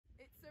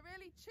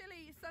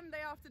chilly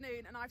Sunday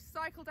afternoon and I've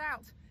cycled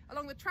out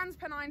along the Trans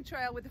Pennine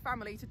Trail with the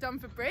family to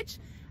Dunford Bridge,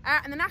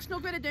 and the National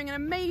Grid are doing an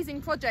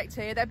amazing project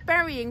here. They're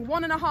burying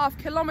 1.5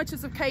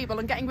 kilometres of cable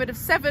and getting rid of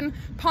 7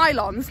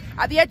 pylons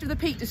at the edge of the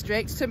Peak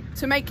District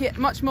to make it a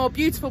much more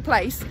beautiful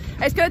place.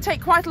 It's going to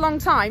take quite a long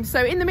time,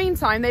 so in the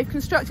meantime they've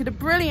constructed a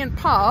brilliant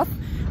path,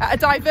 a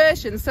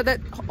diversion, so that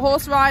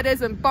horse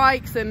riders and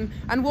bikes and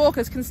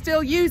walkers can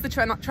still use the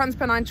Trans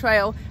Pennine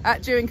Trail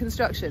during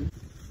construction.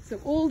 So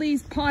all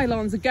these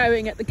pylons are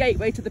going at the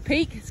gateway to the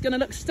peak. It's going to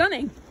look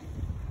stunning.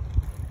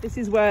 This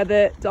is where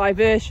the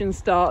diversion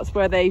starts,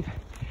 where they've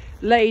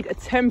laid a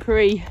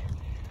temporary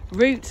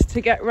route to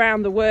get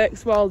round the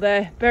works while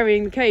they're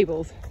burying the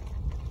cables.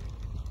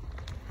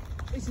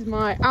 This is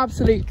my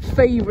absolute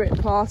favourite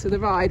part of the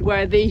ride,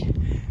 where the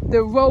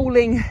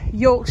rolling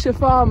Yorkshire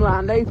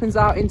farmland opens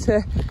out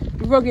into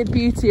rugged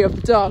beauty of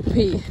the dark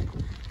peat.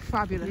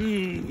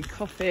 Fabulous.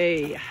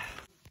 Coffee.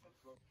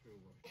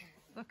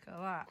 Look at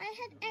that. I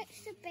had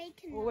extra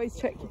bacon. Always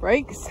check your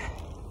brakes.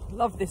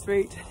 Love this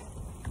route.